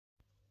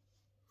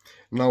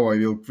Now I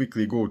will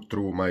quickly go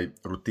through my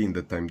routine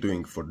that I'm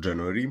doing for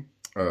January,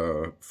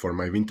 for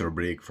my winter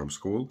break from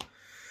school.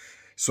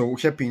 So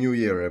Happy New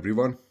Year,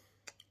 everyone.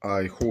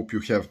 I hope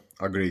you have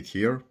a great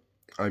year.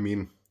 I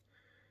mean,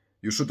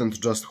 you shouldn't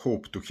just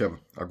hope to have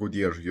a good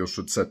year, you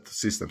should set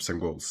systems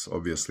and goals,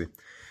 obviously.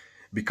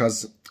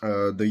 Because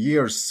the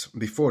years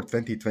before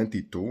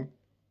 2022,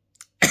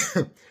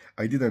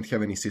 I didn't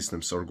have any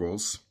systems or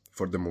goals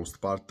for the most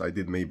part. I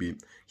did maybe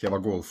have a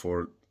goal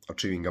for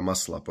achieving a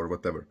muscle up or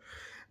whatever.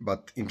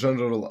 But in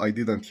general, I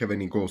didn't have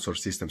any goals or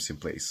systems in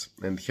place.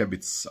 And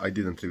habits, I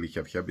didn't really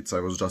have habits. I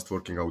was just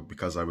working out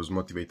because I was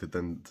motivated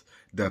and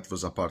that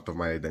was a part of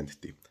my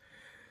identity.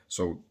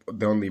 So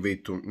the only way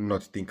to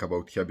not think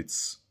about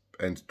habits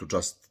and to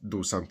just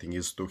do something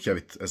is to have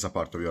it as a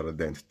part of your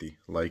identity,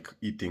 like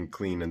eating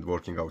clean and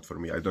working out. For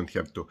me, I don't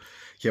have to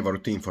have a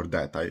routine for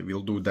that. I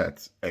will do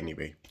that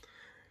anyway.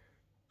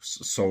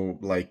 So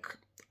like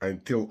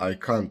until I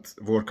can't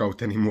work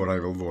out anymore, I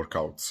will work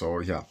out.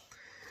 So yeah.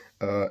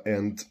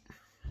 And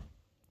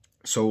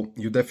so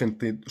you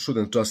definitely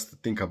shouldn't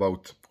just think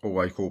about, oh,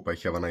 I hope I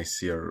have a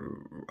nice year,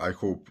 I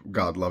hope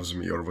God loves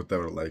me or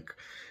whatever. Like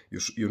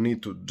you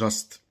need to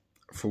just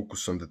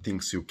focus on the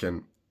things you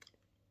can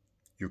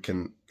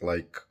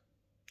like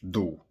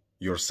do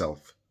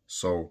yourself.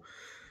 So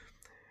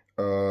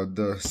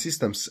the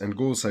systems and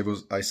goals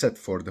I set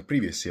for the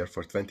previous year,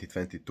 for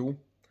 2022,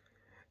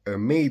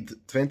 made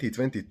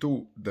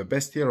 2022 the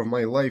best year of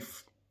my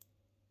life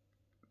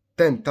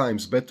 10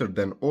 times better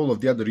than all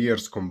of the other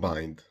years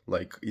combined.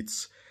 Like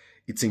it's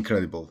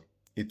incredible.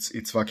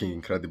 It's fucking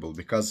incredible,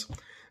 because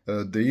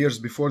the years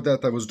before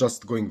that I was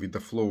just going with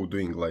the flow,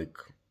 doing like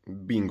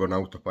being on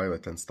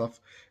autopilot and stuff.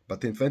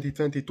 But in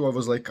 2022 I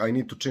was like, I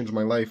need to change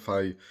my life.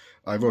 I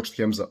watched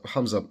Hamza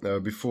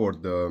before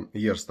the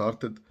year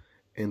started,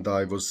 and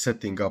I was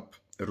setting up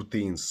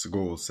routines,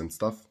 goals and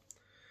stuff,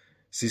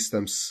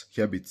 systems,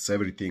 habits,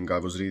 everything. I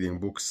was reading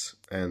books,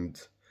 and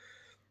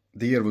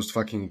the year was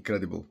fucking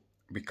incredible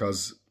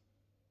because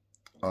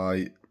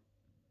I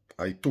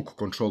took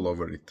control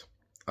over it.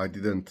 I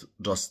didn't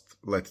just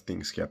let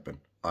things happen.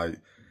 I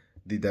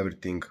did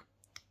everything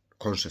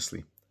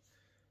consciously.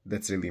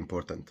 That's really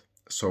important.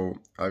 So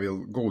I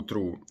will go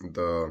through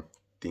the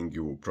thing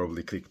you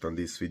probably clicked on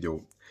this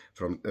video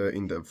from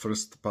in the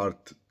first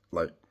part.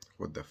 Like,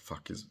 what the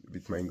fuck is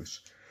with my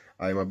English?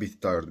 I'm a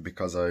bit tired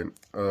because I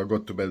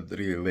got to bed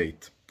really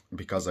late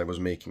because I was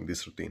making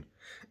this routine.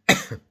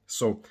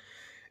 So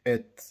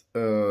at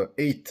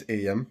 8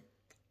 a.m.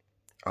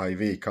 I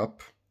wake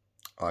up,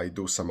 I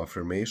do some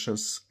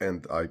affirmations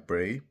and I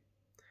pray.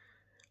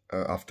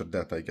 After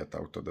that I get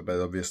out of the bed.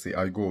 Obviously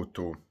I go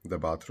to the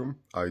bathroom,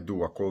 I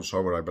do a cold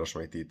shower, I brush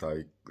my teeth,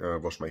 I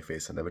wash my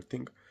face and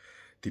everything.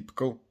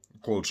 Typical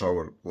cold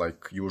shower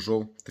like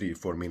usual,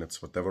 3-4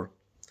 minutes, whatever.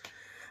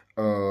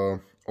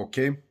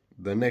 Okay,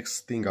 the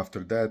next thing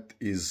after that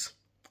is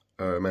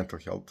mental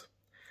health.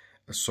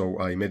 So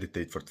I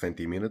meditate for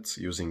 20 minutes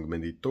using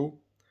Medito.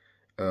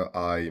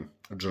 I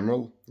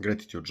journal,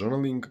 gratitude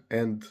journaling,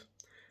 and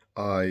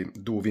I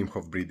do Wim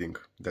Hof breathing.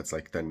 That's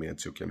like 10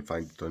 minutes, you can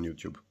find it on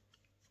YouTube.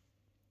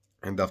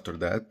 And after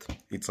that,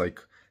 it's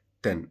like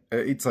 9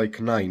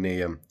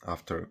 a.m.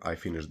 after I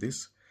finish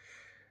this.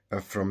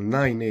 From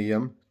 9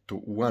 a.m. to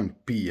 1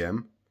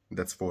 p.m.,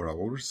 that's 4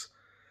 hours,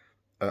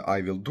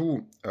 I will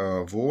do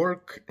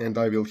work and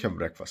I will have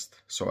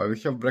breakfast. So I will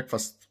have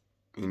breakfast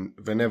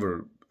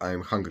whenever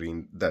I'm hungry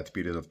in that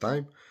period of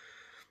time.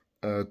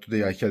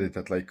 Today I had it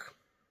at like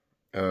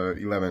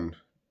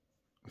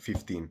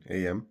 11:15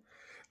 a.m.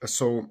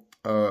 So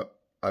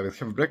I will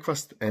have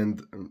breakfast,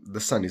 and the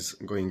sun is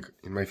going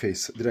in my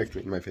face,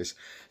 directly in my face.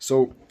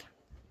 So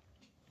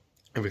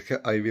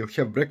I will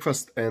have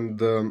breakfast,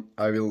 and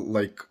I will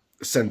like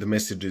send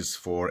messages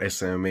for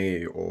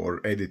SMA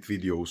or edit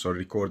videos or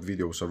record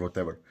videos or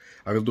whatever.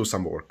 I will do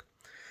some work.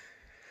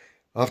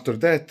 After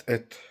that,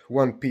 at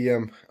 1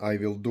 p.m. I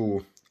will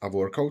do a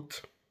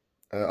workout.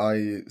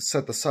 I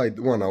set aside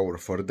 1 hour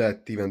for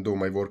that, even though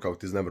my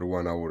workout is never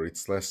 1 hour,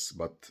 it's less,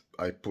 but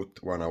I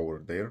put 1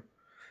 hour there.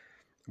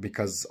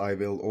 Because I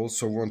will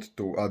also want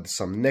to add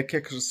some neck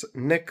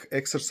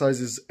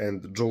exercises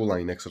and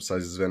jawline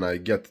exercises when I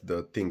get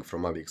the thing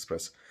from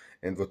AliExpress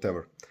and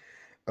whatever.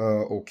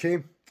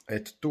 Okay,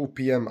 at 2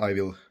 p.m. I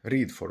will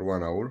read for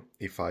 1 hour,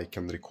 if I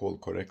can recall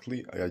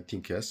correctly. I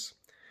think yes.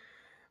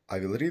 I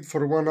will read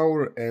for 1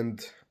 hour,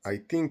 and I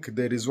think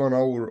there is 1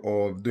 hour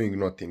of doing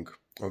nothing,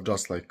 of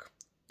just like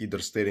either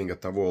staring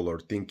at a wall or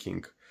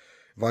thinking,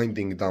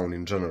 winding down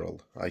in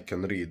general. I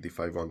can read if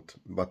I want,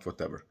 but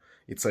whatever.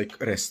 It's like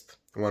rest,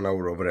 1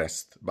 hour of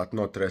rest, but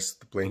not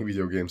rest playing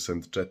video games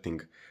and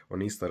chatting on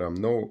Instagram.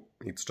 No,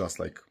 it's just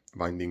like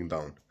winding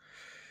down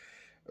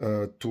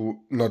to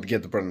not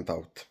get burnt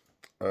out.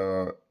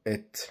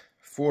 At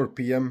 4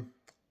 p.m.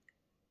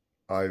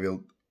 I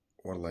will,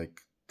 or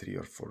like 3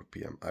 or 4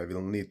 p.m. I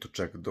will need to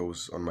check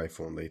those on my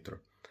phone later.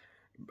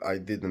 I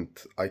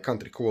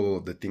can't recall all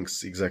of the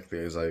things exactly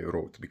as I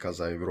wrote, because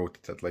I wrote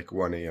it at like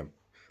 1 a.m.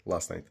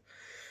 last night.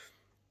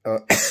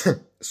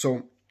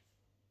 So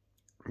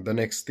the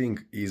next thing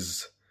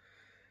is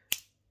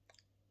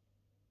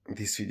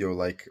this video,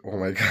 like, oh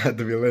my god,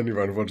 will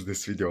anyone watch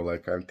this video?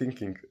 Like, I'm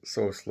thinking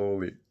so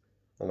slowly.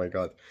 Oh my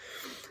god.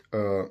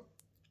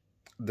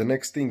 The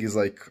next thing is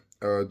like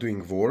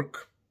doing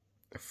work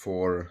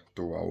for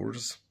 2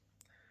 hours,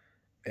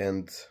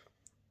 and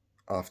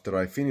after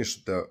I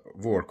finish the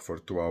work for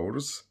 2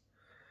 hours,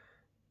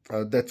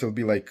 that will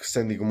be like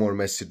sending more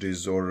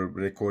messages or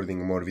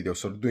recording more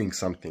videos or doing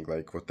something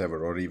like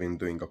whatever, or even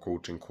doing a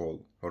coaching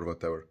call or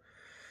whatever.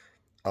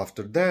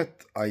 After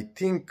that, I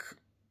think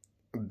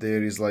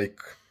there is like,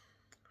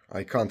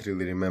 I can't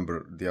really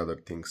remember the other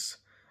things.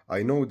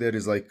 I know there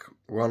is like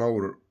 1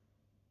 hour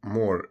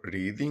more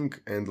reading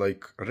and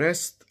like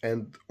rest,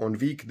 and on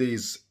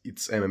weekdays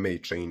it's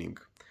MMA training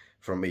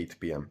from 8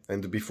 p.m.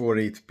 and before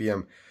 8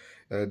 p.m.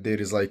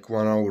 There is like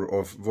 1 hour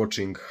of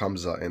watching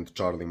Hamza and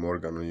Charlie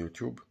Morgan on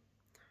YouTube.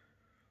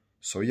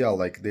 So yeah,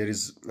 like there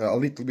is a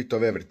little bit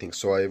of everything.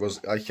 So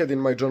I had in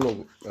my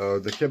journal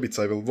the habits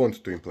I will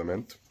want to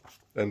implement,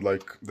 and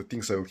like the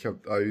things I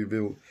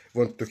will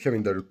want to have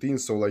in the routine.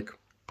 So like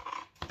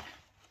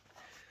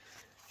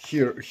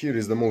here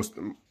is the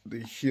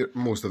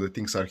most of the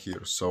things are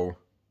here. So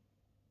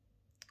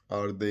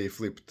are they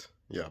flipped?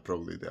 Yeah,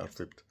 probably they are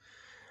flipped.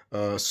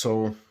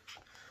 So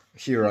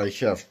here I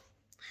have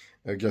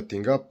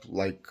getting up,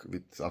 like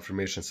with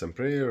affirmations and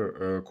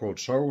prayer, cold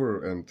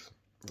shower and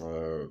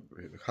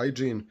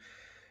hygiene,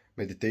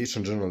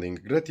 meditation,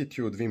 journaling,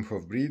 gratitude, Wim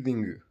Hof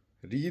breathing,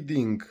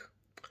 reading,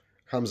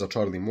 Hamza,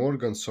 Charlie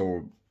Morgan,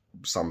 so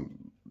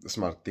some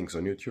smart things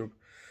on YouTube,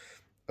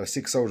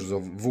 6 hours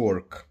of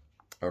work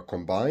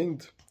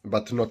combined,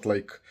 but not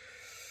like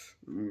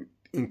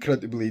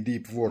incredibly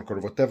deep work or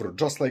whatever,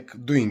 just like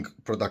doing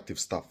productive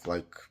stuff,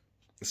 like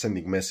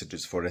sending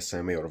messages for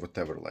SMA or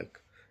whatever. Like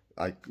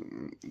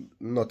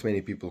not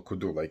many people could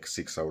do like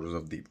 6 hours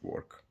of deep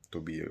work, to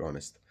be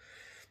honest.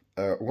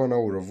 1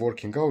 hour of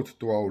working out,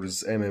 2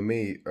 hours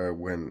MMA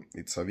when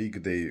it's a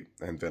weekday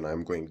and when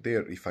I'm going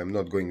there. If I'm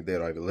not going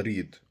there, I will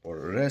read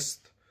or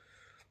rest.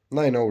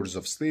 9 hours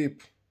of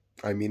sleep.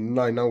 I mean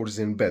 9 hours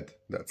in bed.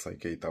 That's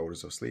like 8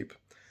 hours of sleep.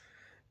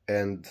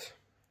 And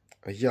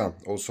yeah,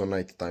 also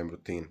nighttime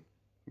routine.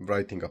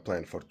 Writing a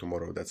plan for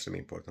tomorrow, that's really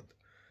important.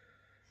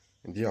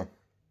 And yeah,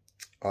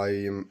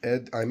 I'm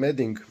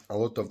adding a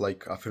lot of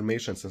like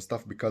affirmations and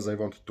stuff because I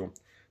want to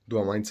do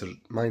a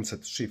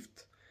mindset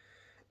shift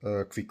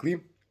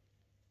quickly.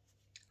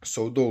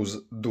 So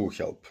those do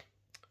help.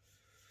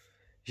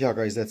 Yeah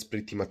guys, that's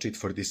pretty much it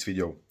for this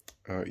video.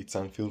 It's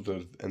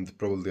unfiltered and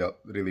probably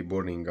really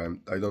boring.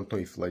 I don't know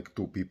if like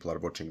 2 people are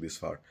watching this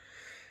far.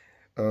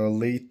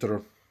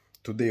 Later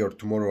today or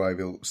tomorrow I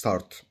will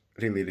start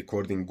really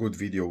recording good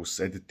videos,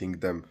 editing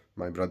them,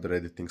 my brother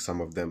editing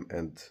some of them,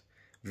 and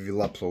we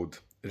will upload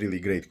really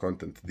great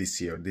content this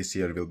year. This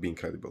year will be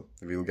incredible.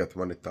 We will get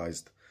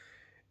monetized,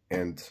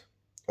 and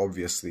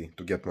obviously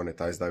to get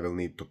monetized I will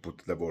need to put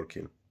the work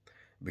in,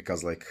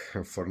 because like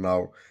for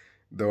now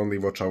the only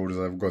watch hours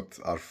I've got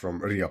are from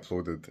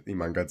re-uploaded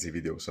Iman Gadzhi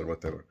videos or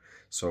whatever.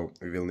 So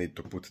we will need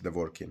to put the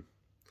work in.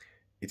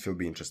 It will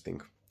be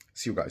interesting.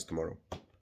 See you guys tomorrow.